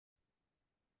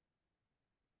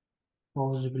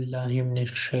أعوذ بالله من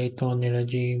الشيطان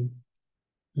الرجيم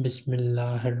بسم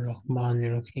الله الرحمن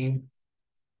الرحيم.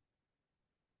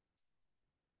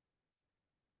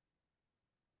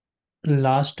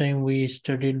 Last time we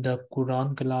studied the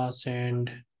Quran class and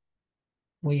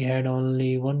we had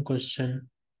only one question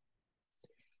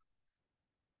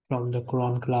from the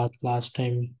Quran class last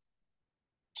time.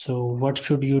 So what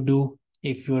should you do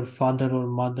if your father or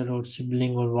mother or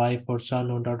sibling or wife or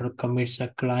son or daughter commits a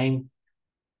crime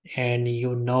and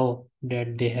you know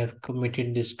that they have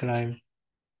committed this crime?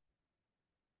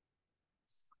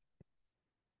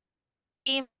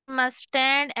 We must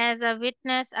stand as a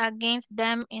witness against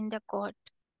them in the court.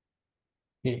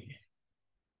 Okay.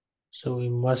 So we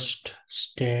must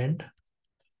stand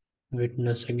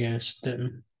witness against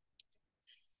them,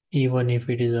 even if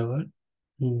it is our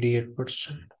dear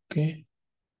person. Okay.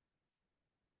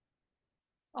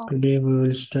 Today we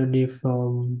will study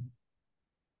from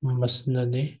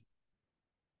Masnad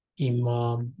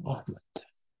Imam Ahmad,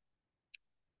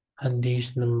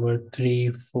 Hadith number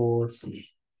 343.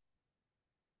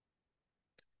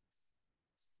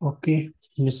 Okay,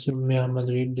 Mr. Ahmad,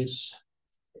 read this.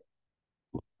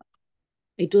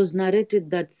 It was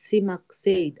narrated that Simak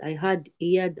said, I heard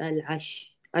Iyad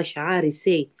al-Ash'ari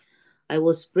say, I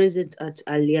was present at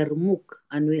Al-Yarmouk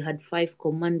and we had 5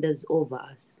 commanders over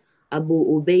us. Abu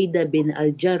Ubaidah bin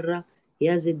al-Jarrah,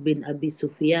 Yazid bin Abi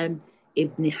Sufyan,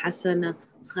 Ibn Hassana,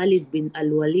 Khalid bin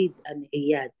al-Walid and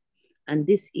Iyad. And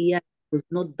this Iyad was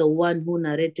not the one who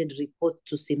narrated report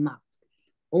to Simak.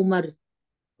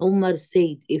 Umar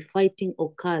said, if fighting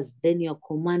occurs, then your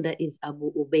commander is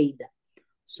Abu Ubaidah.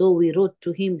 So we wrote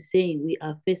to him saying, we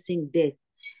are facing death,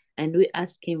 and we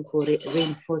asked him for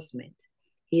reinforcement.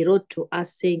 He wrote to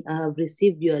us saying, I have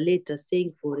received your letter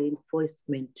saying for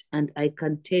reinforcement, and I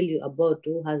can tell you about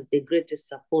who has the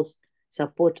greatest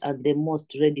support and the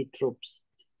most ready troops.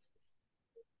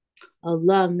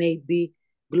 Allah may be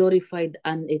glorified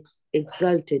and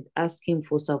exalted. Asking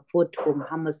for support from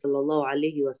Muhammad sallallahu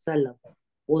alaihi wasallam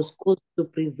was caused to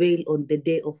prevail on the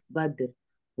day of Badr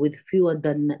with fewer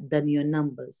than your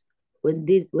numbers. When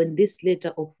this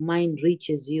letter of mine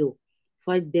reaches you,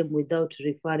 fight them without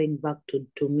referring back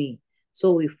to me.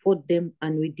 So we fought them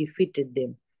and we defeated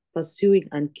them, pursuing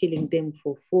and killing them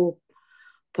for 4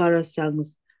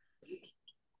 parasangs,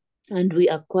 and we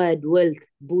acquired wealth,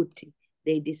 booty.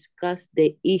 They discussed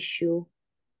the issue,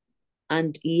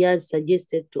 and Iyad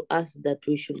suggested to us that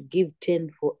we should give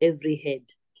 10 for every head.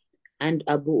 And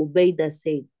Abu Ubaidah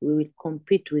said, we will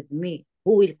compete with me.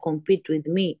 Who will compete with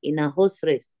me in a horse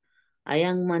race? A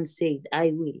young man said,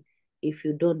 I will, if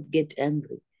you don't get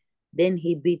angry. Then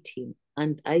he beat him,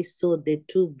 and I saw the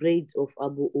 2 braids of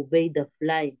Abu Ubaidah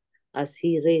flying as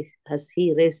he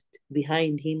raced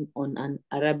behind him on an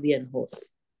Arabian horse.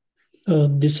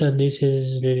 This hadith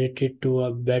is related to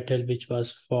a battle which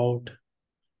was fought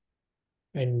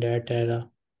in that era.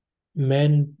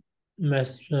 Main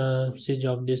message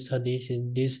of this hadith is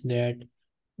this, that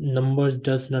numbers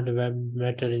does not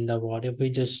matter in the war. If we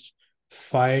just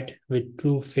fight with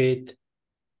true faith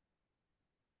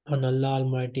on Allah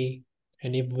Almighty,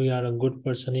 and if we are a good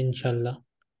person, inshallah,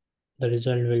 the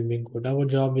result will be good. Our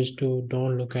job is to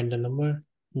don't look at the number,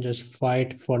 just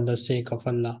fight for the sake of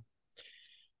Allah.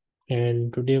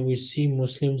 And today we see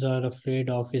Muslims are afraid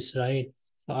of Israel.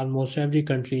 Almost every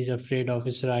country is afraid of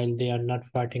Israel. They are not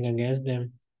fighting against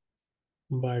them.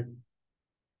 But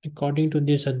according to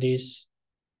this hadith,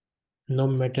 no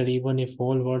matter even if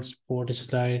all world support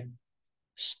Israel,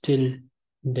 still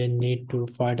they need to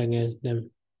fight against them.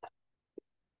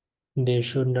 They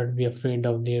should not be afraid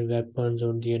of their weapons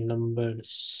or their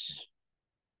numbers.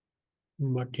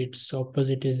 But its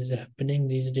opposite is happening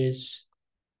these days.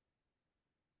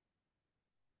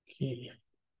 Okay.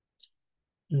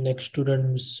 Next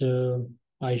student is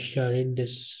Aisha, read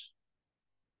this.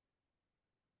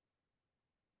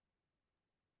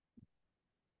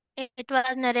 It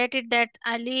was narrated that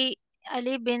Ali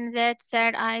bin Zaid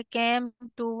said, I came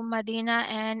to Medina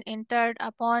and entered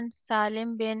upon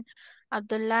Salim bin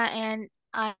Abdullah, and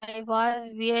I was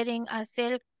wearing a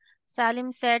silk.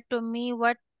 Salim said to me,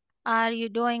 what are you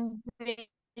doing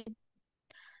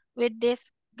with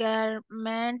this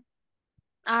garment?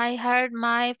 I heard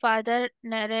my father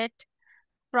narrate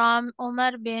from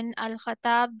Umar bin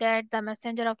al-Khattab that the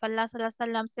Messenger of Allah sallallahu alaihi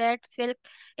wasallam said, silk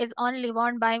is only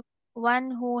worn by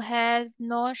one who has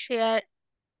no share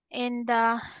in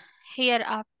the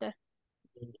hereafter.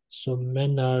 So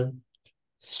men are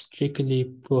strictly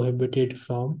prohibited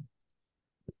from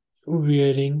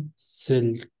wearing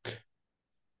silk.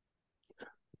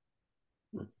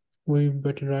 We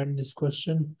better write this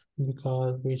question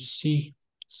because we see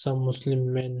some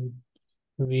Muslim men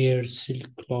wear silk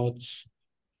clothes?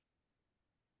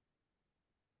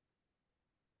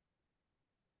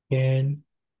 Can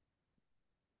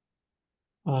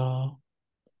a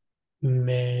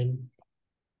man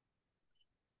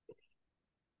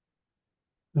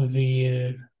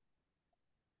wear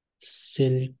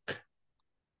silk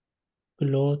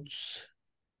clothes?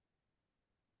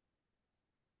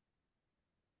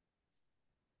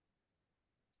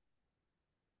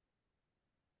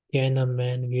 Can a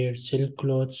man wear silk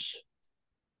clothes?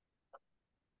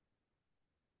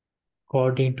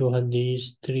 According to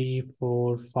Hadith 3,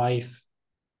 4, 5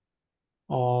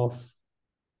 of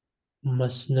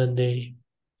Musnad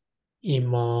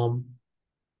Imam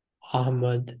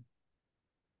Ahmad,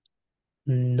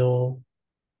 no,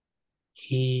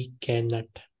 he cannot.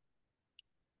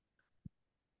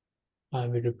 I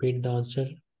will repeat the answer.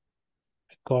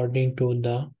 According to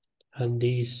the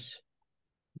Hadith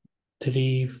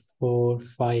 3, 4,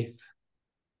 5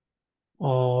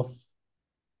 of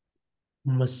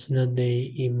Musnad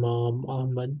Imam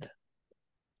Ahmad,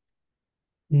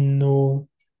 no,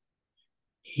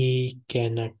 he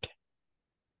cannot.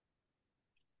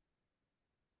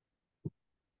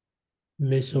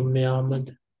 Miss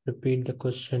Ahmad, repeat the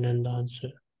question and the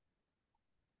answer.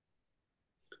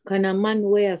 Can a man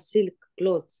wear silk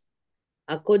clothes?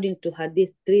 According to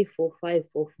Hadith 345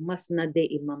 of Masnad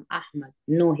Imam Ahmad,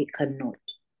 no, he cannot.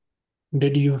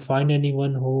 Did you find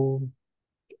anyone who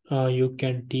you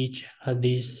can teach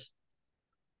Hadith,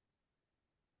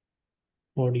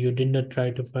 or you did not try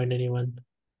to find anyone?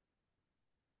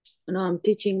 Now I'm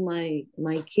teaching my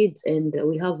kids, and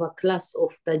we have a class of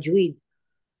tajweed.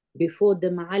 Before the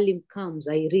ma'alim comes,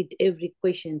 I read every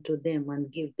question to them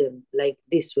and give them like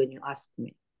this when you ask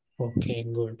me. Okay,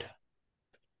 good.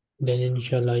 Then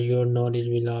inshallah your knowledge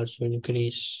will also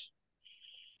increase.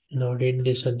 Now read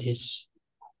this Hadith.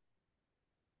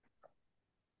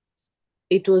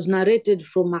 It was narrated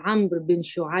from Amr bin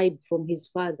Shu'aib from his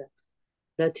father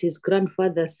that his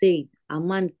grandfather said, a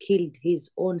man killed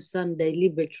his own son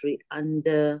deliberately, and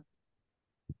the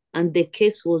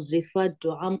case was referred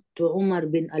to Umar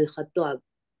bin al-Khattab,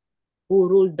 who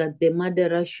ruled that the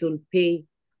murderer should pay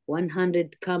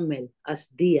 100 camel as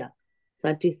diya,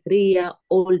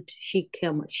 33-year-old she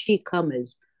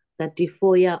camels,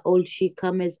 34-year-old she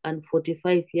camels, and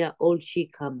 45-year-old she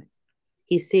camels.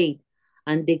 He said,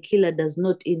 and the killer does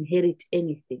not inherit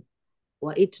anything.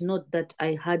 Were it not that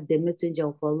I heard the Messenger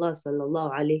of Allah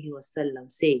sallallahu alaihi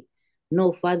wasallam say,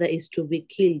 no father is to be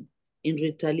killed in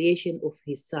retaliation of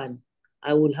his son,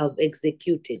 I would have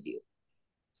executed you.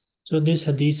 So this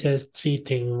Hadith has three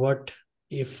things. What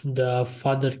if the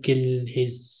father kill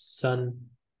his son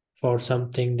for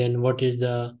something, then what is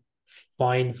the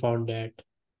fine for that?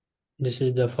 This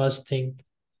is the first thing.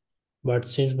 But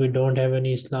since we don't have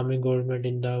any Islamic government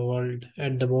in the world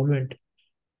at the moment,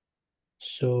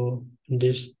 so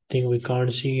this thing we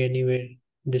can't see anywhere,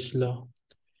 this law.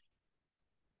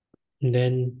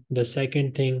 Then the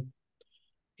second thing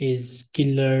is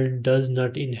killer does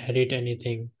not inherit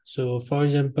anything. So for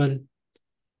example,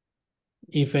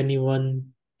 if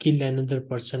anyone kill another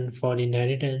person for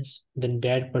inheritance, then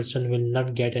that person will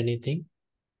not get anything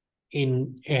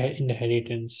in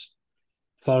inheritance.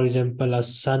 For example, a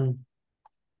son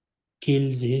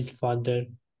kills his father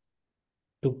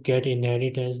to get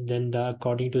inheritance, then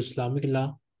according to Islamic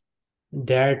law,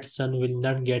 that son will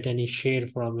not get any share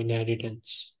from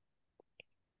inheritance.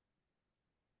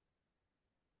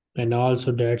 And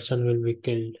also that son will be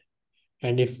killed.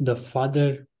 And if the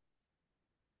father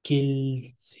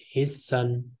kills his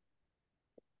son,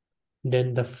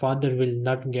 then the father will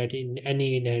not get in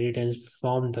any inheritance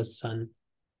from the son.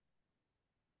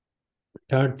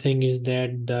 Third thing is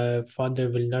that the father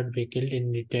will not be killed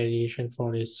in retaliation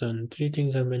for his son. Three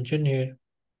things are mentioned here,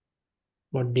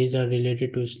 but these are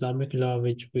related to Islamic law,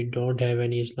 which we don't have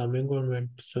any Islamic government,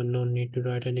 so no need to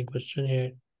write any question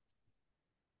here.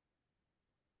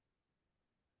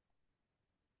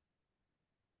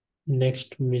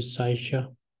 Next, Miss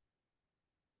Aisha.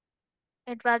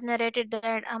 It was narrated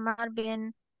that Amr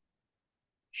bin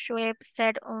Shuaib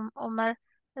said, Umar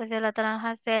Razilullah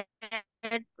anha said,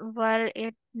 were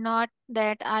it not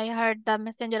that I heard the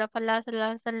Messenger of Allah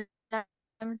sallallahu alaihi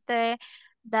wasallam say,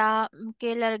 the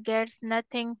killer gets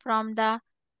nothing from the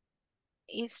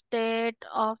estate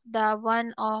of the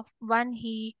one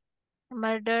he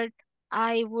murdered,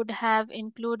 I would have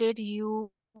included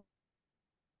you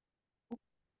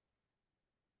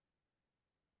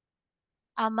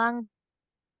among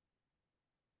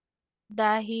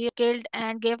the he killed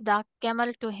and gave the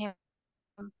camels to him.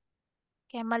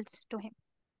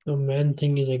 The main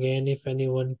thing is again, if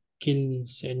anyone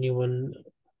kills anyone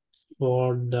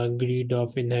for the greed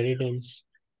of inheritance,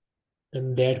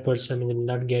 then that person will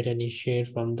not get any share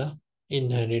from the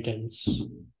inheritance.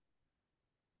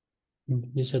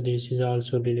 This hadith is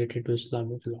also related to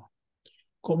Islamic law.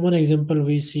 Common example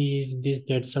we see is this,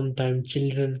 that sometimes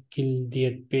children kill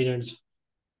their parents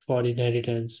for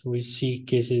inheritance. We see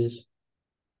cases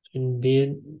in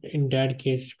that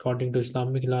case, according to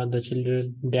Islamic law,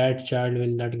 that child will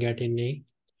not get any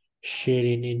share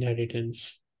in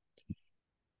inheritance.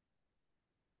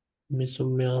 Miss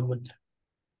Ahmad.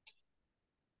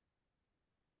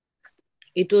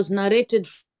 It was narrated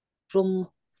from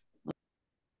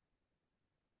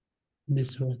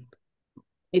This one.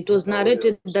 It was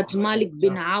narrated that Malik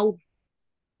bin Auf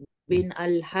bin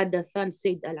al-Hadathan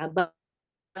said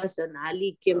Al-Abbas and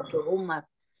Ali came to Umar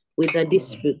with a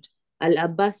dispute.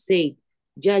 Al-Abbas said,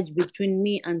 judge between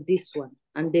me and this one.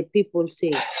 And the people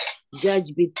said,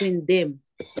 judge between them,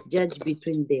 judge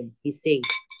between them. He said,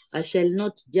 I shall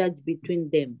not judge between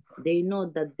them. They know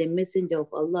that the Messenger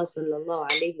of Allah sallallahu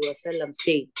alayhi wasallam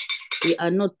said, we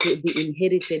are not to be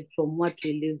inherited from what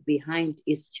we leave behind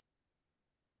is.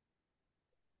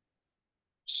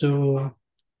 So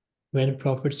when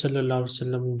Prophet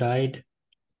ﷺ died,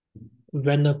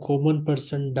 when a common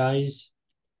person dies,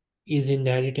 his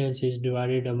inheritance is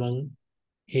divided among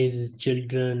his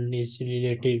children, his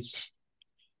relatives.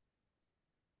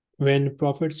 When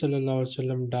Prophet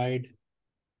ﷺ died,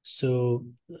 so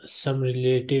some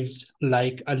relatives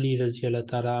like Ali Raziyallahu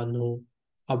Ta'ala Anhu,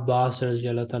 Abbas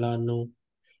Raziyallahu Ta'ala Anhu,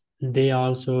 they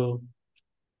also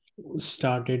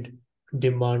started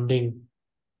demanding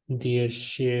their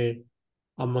share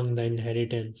among the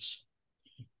inheritance.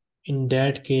 In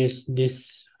that case,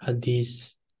 this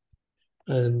hadith,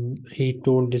 he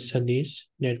told this hadith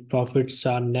that prophets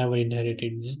are never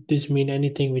inherited. This means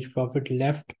anything which prophet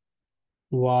left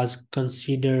was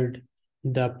considered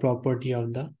the property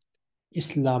of the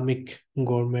Islamic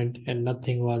government and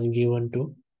nothing was given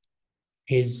to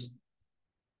his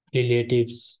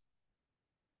relatives.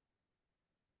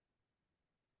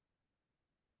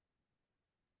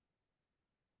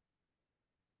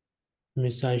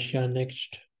 Miss Aisha,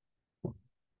 next.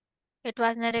 It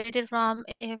was narrated from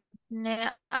Ibn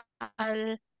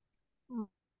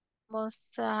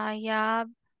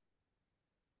al-Musayyab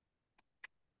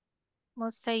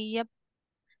Musayyab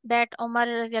that Umar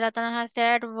radiallahu anhu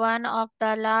said one of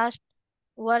the last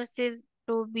verses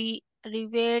to be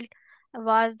revealed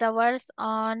was the verse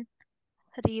on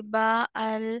riba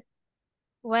al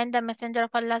when the Messenger of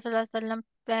Allah sallallahu alaihi wasallam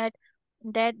said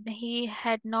that he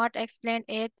had not explained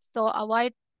it, so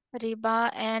avoid riba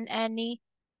and any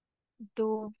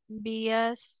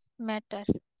dubious matter.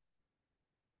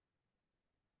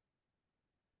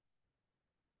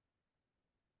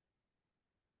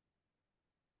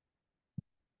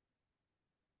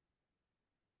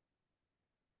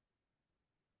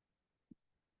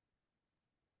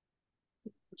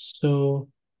 So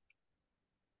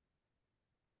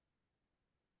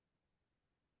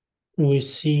we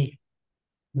see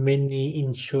many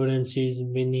insurances,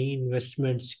 many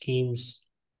investment schemes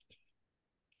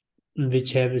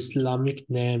which have Islamic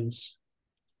names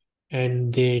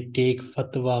and they take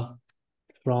fatwa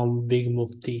from Big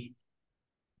Mufti.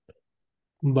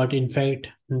 But in fact,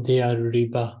 they are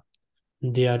riba,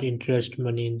 they are interest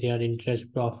money, they are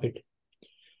interest profit.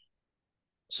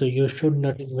 So you should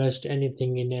not invest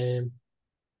anything in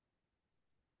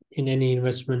any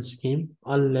investment scheme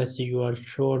unless you are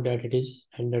sure that it is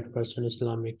 100%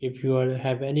 Islamic. If you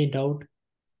have any doubt,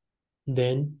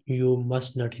 then you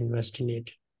must not invest in it.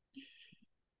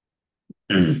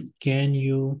 Can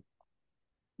you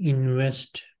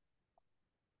invest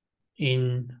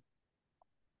in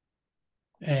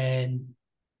an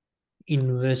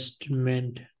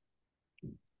investment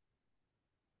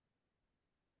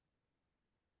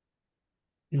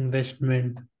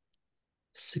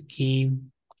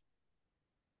scheme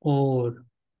or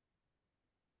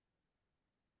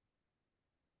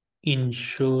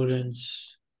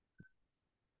insurance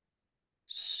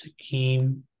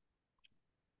scheme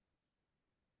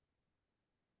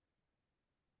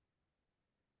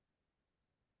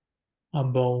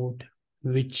about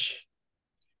which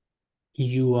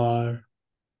you are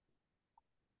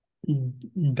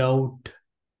doubtful,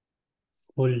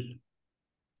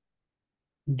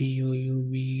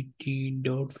 D-O-U-B-T,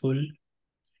 doubtful,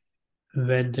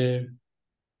 whether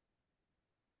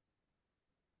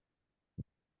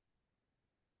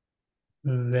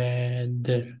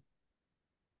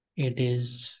it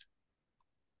is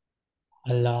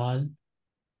halal,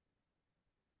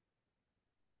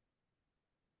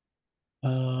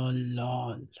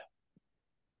 halal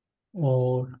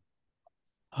or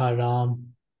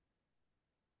haram.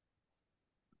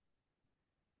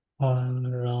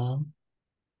 haram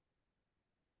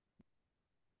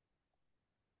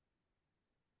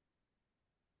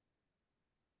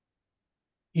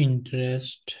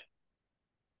interest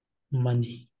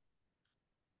money.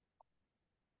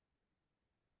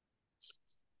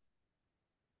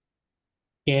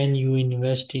 Can you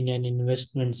invest in an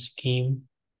investment scheme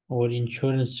or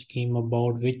insurance scheme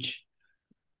about which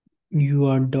you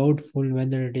are doubtful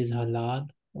whether it is halal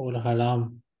or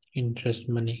haram interest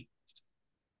money?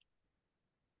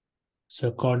 So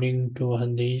according to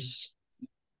Hadith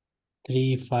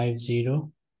 350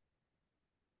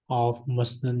 of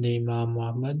Musnad Imam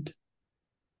Ahmad,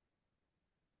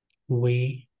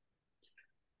 we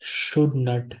should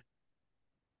not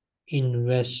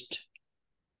invest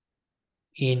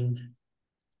in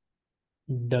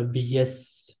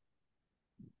dubious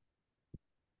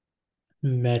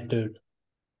method,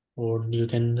 or you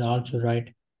can also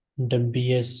write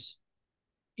dubious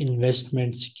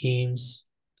investment schemes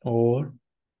or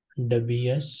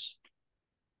dubious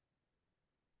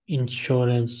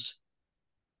insurance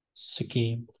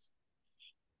scheme.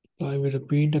 I will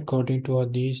repeat according to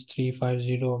Hadith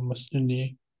 350 of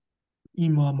Musnad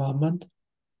Imam Ahmad,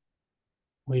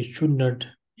 we should not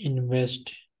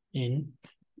invest in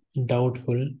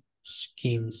doubtful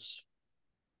schemes.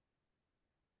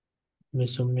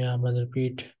 Miss Ahmad,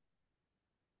 repeat.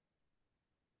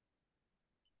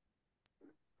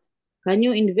 Can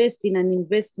you invest in an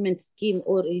investment scheme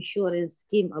or insurance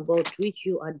scheme about which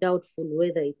you are doubtful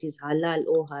whether it is halal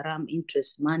or haram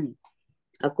interest money?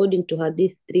 According to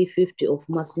Hadith 350 of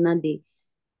Masnadi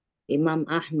Imam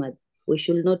Ahmad, we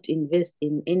should not invest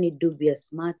in any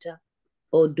dubious matter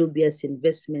or dubious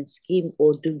investment scheme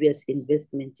or dubious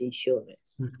investment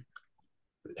insurance.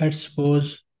 Let's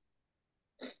suppose.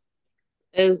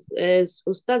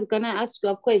 Ustad, can I ask you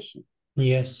a question?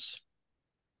 Yes.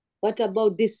 What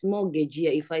about this mortgage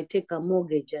here? If I take a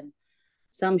mortgage and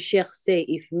some sheikh say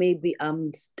if maybe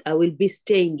I will be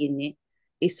staying in it,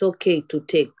 it's okay to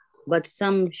take. But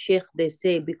some sheikh, they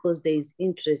say because there is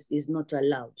interest is not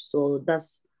allowed. So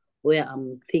that's where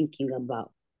I'm thinking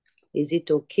about. Is it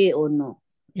okay or no?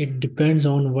 It depends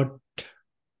on what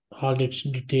all its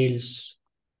details.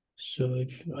 So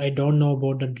if I don't know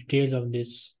about the details of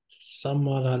this, some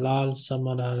are halal, some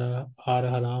are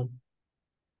haram.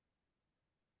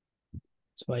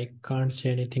 So I can't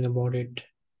say anything about it.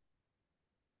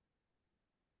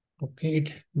 Okay,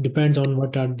 it depends on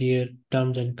what are their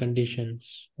terms and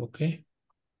conditions. Okay.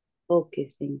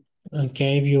 Okay, thank you.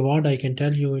 Okay, if you want, I can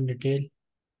tell you in detail.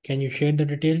 Can you share the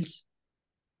details?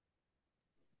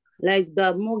 Like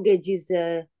the mortgage is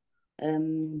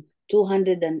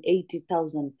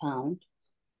 280,000 pounds.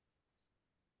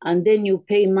 And then you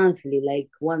pay monthly, like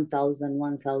 1,000,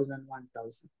 1,000,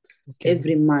 1,000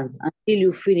 every month until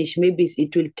you finish. Maybe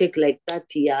it will take like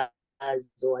 30 years,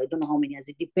 or I don't know how many years,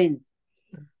 it depends.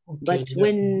 Okay, but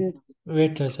when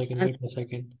wait a second.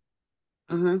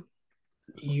 Uh-huh.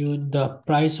 The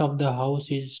price of the house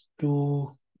is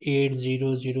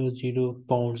 28000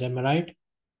 pounds. Am I right?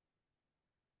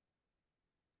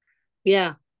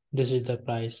 Yeah. This is the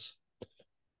price.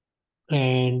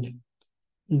 And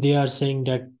they are saying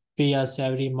that pay us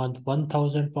every month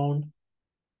 1,000 pounds.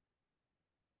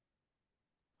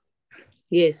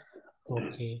 Yes.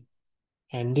 Okay.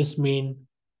 And this means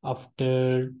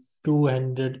after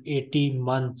 280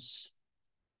 months,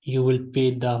 you will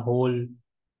pay the whole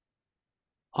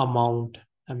amount.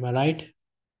 Am I right?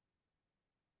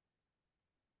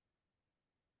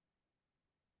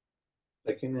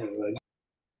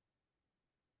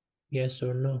 Yes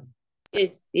or no?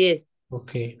 Yes, yes.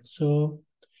 Okay. So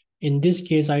in this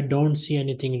case, I don't see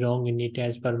anything wrong in it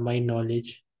as per my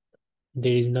knowledge.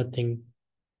 There is nothing.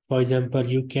 For example,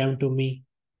 you came to me,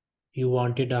 you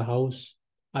wanted a house.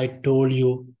 I told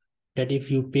you that if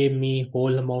you pay me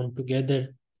whole amount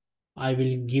together, I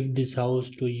will give this house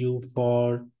to you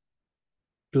for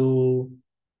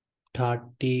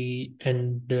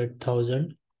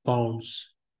 230,000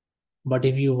 pounds. But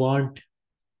if you want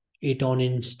it on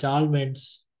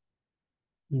installments,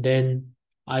 then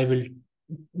I will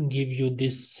give you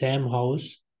this same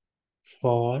house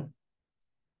for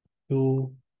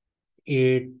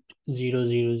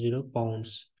 28000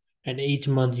 pounds. And each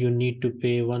month you need to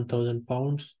pay 1,000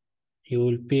 pounds. You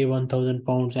will pay 1,000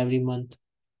 pounds every month.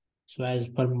 So as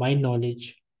per my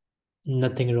knowledge,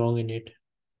 nothing wrong in it.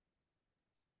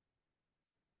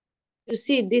 You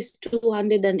see, this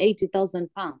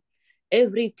 280,000 pounds,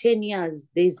 every 10 years,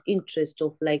 there's interest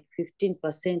of like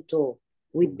 15% or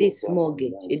with this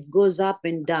mortgage. It goes up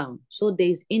and down. So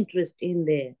there's interest in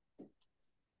there.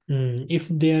 If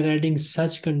they are adding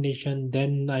such condition,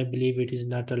 then I believe it is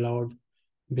not allowed,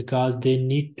 because they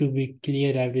need to be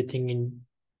clear everything in.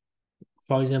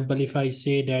 For example, if I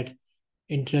say that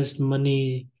interest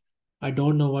money, I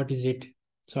don't know what is it,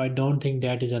 so I don't think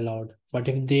that is allowed. But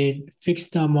if they fix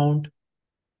the amount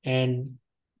and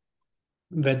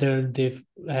whether they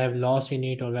have loss in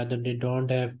it or whether they don't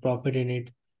have profit in it,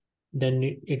 then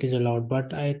it is allowed.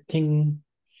 But I think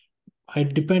I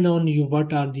depend on you.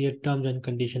 What are the terms and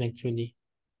condition actually?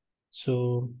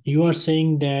 So you are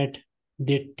saying that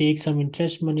they take some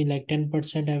interest money like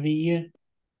 10% every year?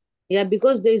 Yeah,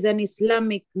 because there is an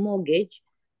Islamic mortgage.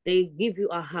 They give you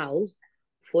a house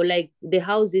for like the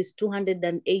house is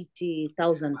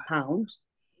 280,000 pounds.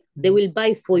 They will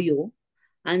buy for you,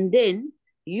 and then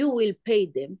you will pay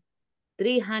them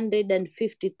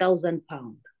 350,000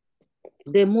 pounds.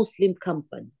 The Muslim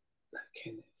company.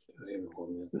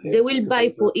 They will buy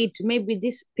for it. Maybe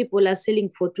these people are selling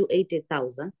for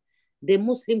 280,000. The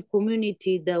Muslim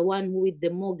community, the one with the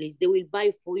mortgage, they will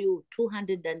buy for you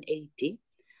 280,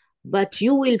 but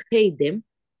you will pay them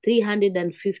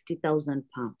 350,000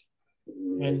 pounds.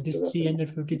 And this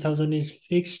 350,000 is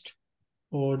fixed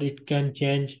or it can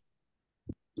change?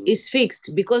 It's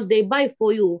fixed because they buy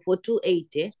for you for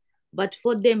 280, but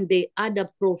for them they add a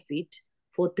profit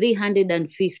for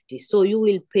 350. So you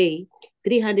will pay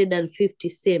 350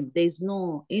 same. There's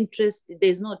no interest,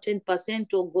 there's no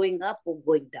 10% or going up or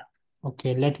going down.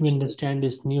 Okay, let me understand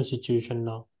this new situation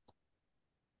now.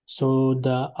 So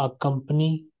a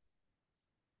company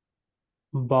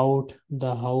bought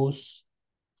the house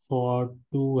for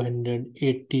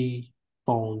 280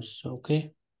 pounds,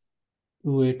 okay?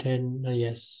 280,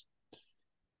 yes,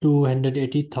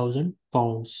 280,000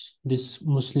 pounds. This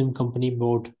Muslim company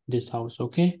bought this house,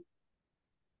 okay?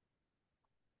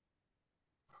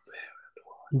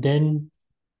 Then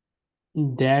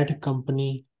that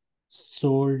company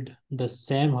sold the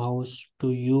same house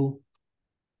to you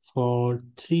for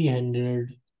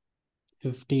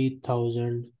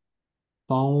 350,000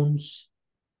 pounds,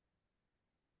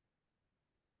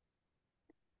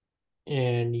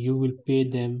 and you will pay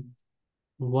them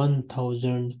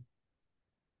 1,000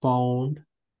 pound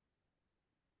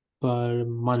per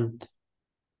month.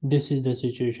 This is the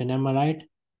situation. Am I right?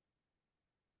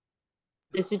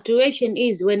 The situation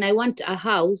is when I want a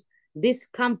house, this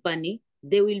company,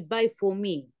 they will buy for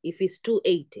me if it's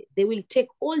 280. They will take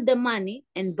all the money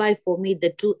and buy for me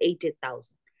the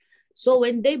 280,000. So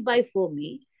when they buy for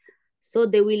me, so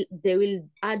they will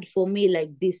add for me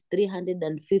like this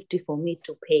 350 for me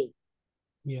to pay.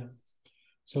 Yeah.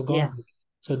 So got it.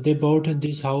 So they bought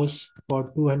this house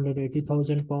for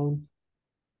 280,000 pounds.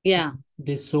 Yeah.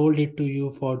 They sold it to you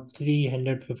for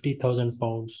 350,000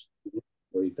 pounds.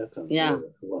 Yeah.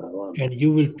 And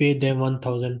you will pay them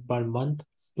 1,000 per month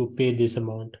to pay this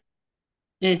amount.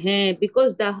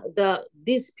 Because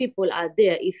these people are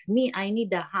there. If me, I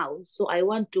need a house, so I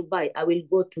want to buy, I will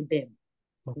go to them.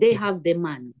 Okay. They have the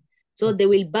money. So they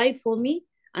will buy for me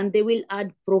and they will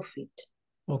add profit.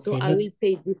 Okay. So I will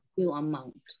pay this new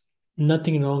amount.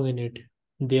 Nothing wrong in it.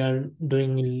 They are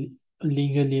doing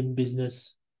legally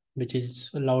business, which is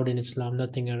allowed in Islam.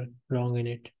 Nothing wrong in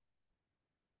it.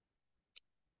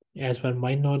 As per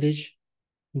my knowledge,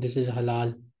 this is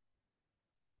halal.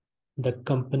 The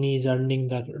company is earning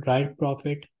the right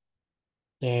profit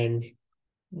and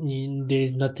there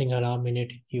is nothing haram in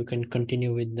it. You can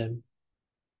continue with them.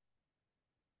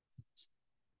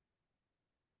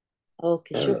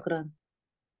 Okay, shukran.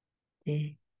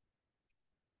 Okay.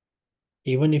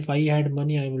 Even if I had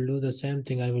money, I will do the same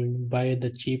thing. I will buy the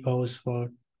cheap house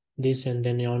for this, and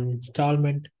then on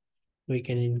installment, we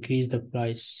can increase the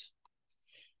price.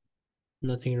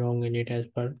 Nothing wrong in it as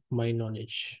per my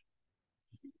knowledge.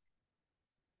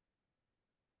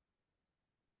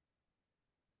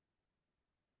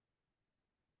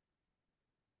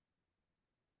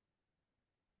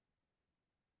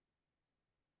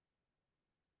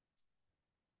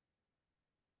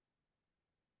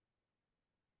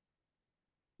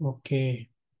 Okay.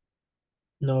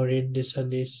 Now read this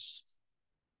hadith.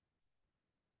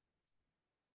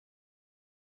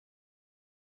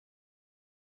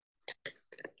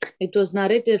 It was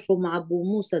narrated from Abu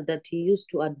Musa that he used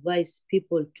to advise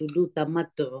people to do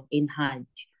tamattu in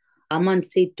Hajj. A man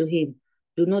said to him,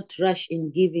 "Do not rush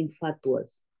in giving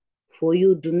fatwas, for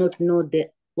you do not know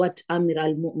what Amir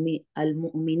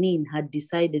al-Mu'minin had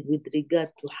decided with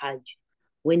regard to Hajj."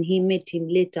 When he met him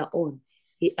later on,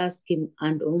 he asked him,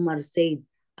 and Umar said,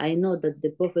 "I know that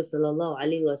the Prophet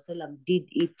ﷺ did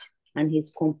it and his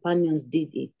companions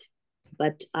did it,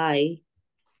 but I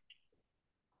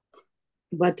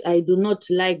do not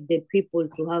like the people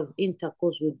to have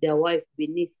intercourse with their wife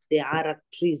beneath the arak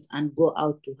trees and go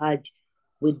out to Hajj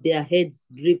with their heads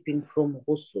dripping from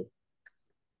ghusl.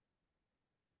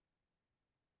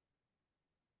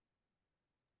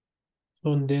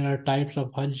 So there are types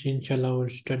of Hajj. Inshallah, we'll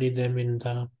study them in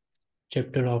the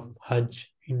chapter of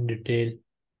Hajj in detail.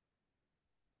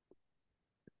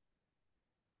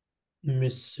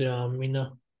 Miss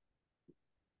Mina,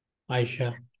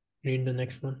 Aisha, read the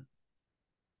next one.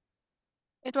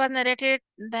 It was narrated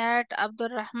that Abdul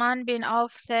Rahman bin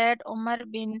Auf said Umar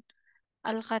bin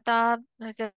al-Khattab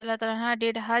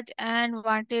did Hajj and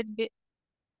wanted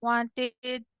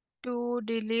to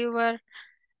deliver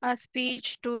a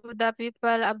speech to the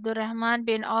people. Abdul Rahman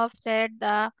bin Auf said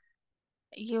the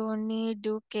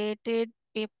uneducated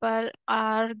people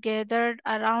are gathered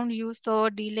around you, so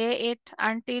delay it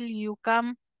until you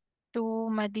come to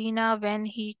Medina. When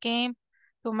he came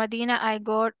to Medina, I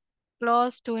got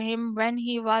close to him when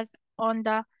he was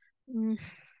mm,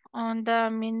 on the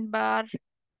minbar,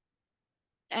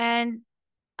 and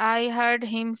I heard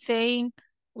him saying,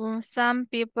 some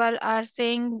people are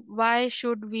saying, why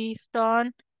should we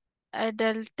stone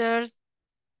adulterers?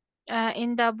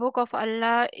 In the book of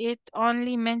Allah, it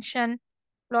only mentioned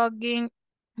flogging,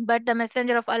 but the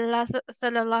Messenger of Allah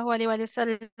sallallahu alaihi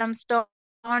wasallam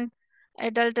stoned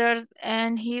adulterers,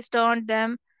 and he stoned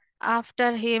them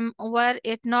after him. Were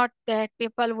it not that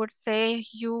people would say,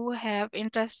 you have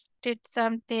entrusted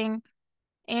something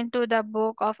into the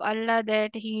book of Allah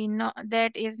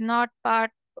that is not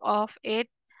part of it,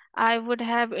 I would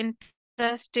have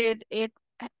entrusted it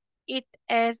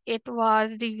as it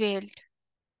was revealed.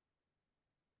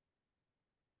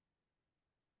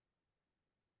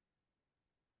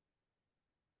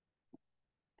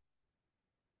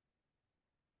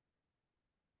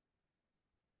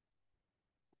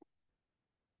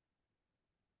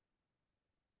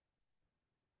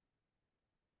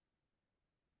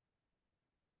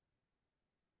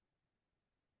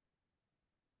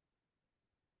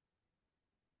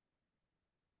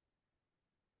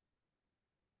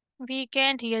 We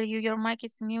can't hear you. Your mic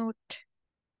is mute.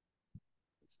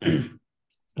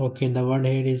 Okay, the word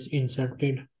here is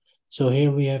inserted. So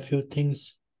here we have few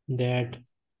things that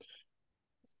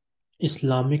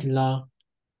Islamic law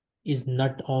is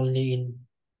not only in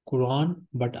Quran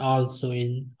but also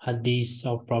in Hadith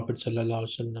of Prophet Sallallahu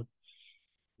Alaihi Wasallam.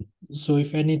 So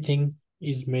if anything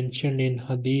is mentioned in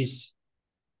Hadith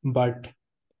but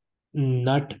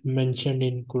not mentioned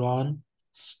in Quran,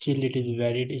 still it is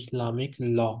valid Islamic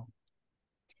law.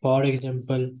 For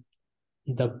example,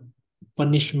 the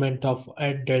punishment of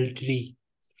adultery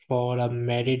for a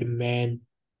married man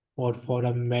or for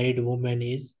a married woman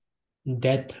is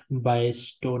death by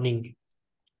stoning.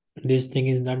 This thing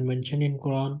is not mentioned in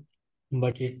Quran,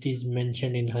 but it is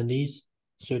mentioned in Hadith,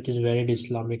 so it is valid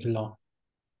Islamic law.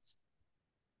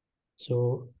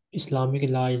 So Islamic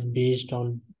law is based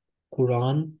on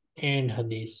Quran and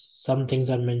Hadith. Some things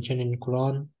are mentioned in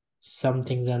Quran, some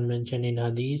things are mentioned in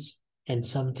Hadith, and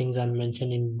some things are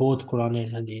mentioned in both Quran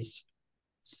and Hadith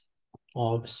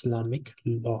of Islamic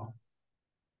law.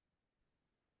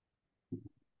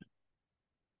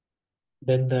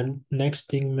 Then the next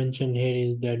thing mentioned here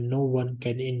is that no one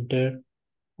can enter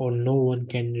or no one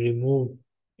can remove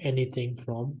anything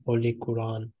from Holy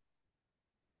Quran.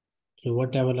 So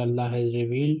whatever Allah has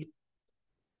revealed,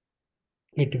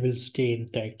 it will stay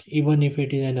intact. Even if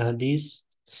it is an hadith,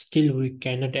 still we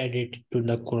cannot add it to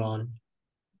the Quran.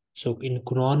 So in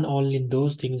Quran, only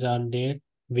those things are there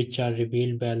which are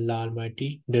revealed by Allah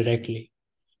Almighty directly.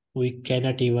 We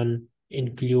cannot even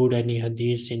include any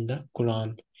hadith in the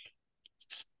Quran.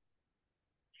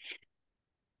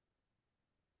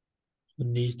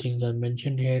 These things are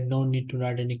mentioned here. No need to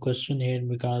write any question here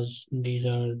because these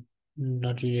are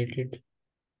not related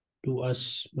to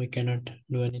us. We cannot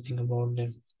do anything about them.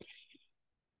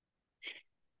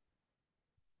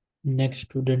 Next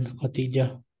student,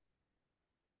 Khatija.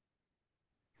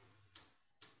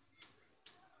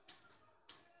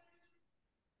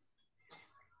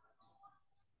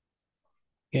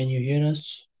 Can you hear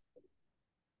us?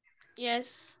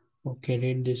 Yes. Okay,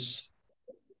 read this.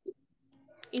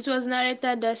 It was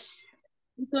narrated that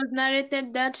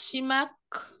Shimak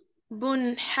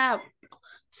bin Harb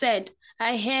said,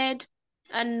 I heard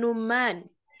An-Numan,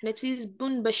 that is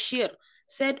bin Bashir,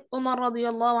 said Umar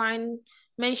radiallahu anhu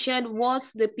mentioned what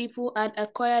the people had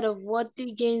acquired of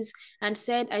worldly gains and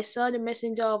said, I saw the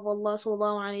Messenger of Allah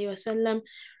sallallahu alaihi wasallam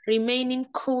remaining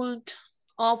coiled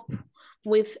up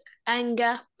with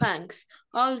anger pangs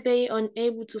all day,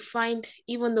 unable to find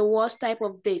even the worst type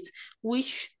of dates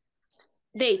with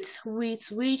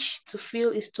which to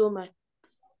fill his stomach.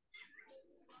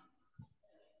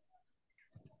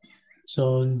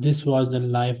 So this was the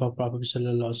life of Prophet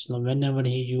Sallallahu Alaihi Wasallam. Whenever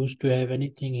he used to have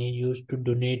anything, he used to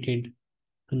donate it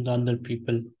to the other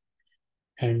people,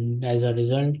 and as a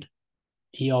result,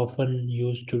 he often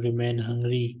used to remain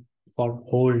hungry for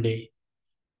whole day,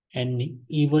 and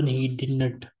even he did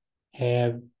not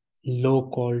have low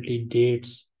quality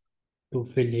dates to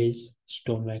fill his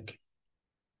stomach.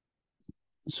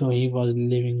 So he was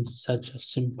living such a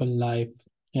simple life,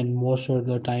 and most of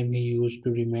the time he used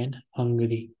to remain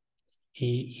hungry.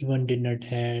 He even did not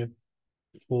have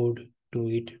food to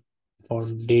eat for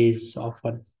days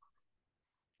often.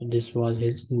 This was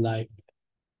his life.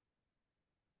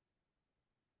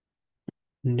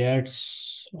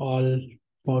 That's all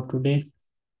for today.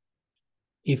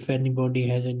 If anybody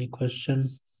has any question,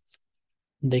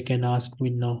 they can ask me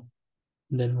now.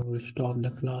 Then we will stop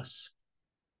the class.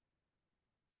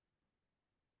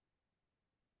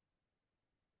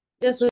 Just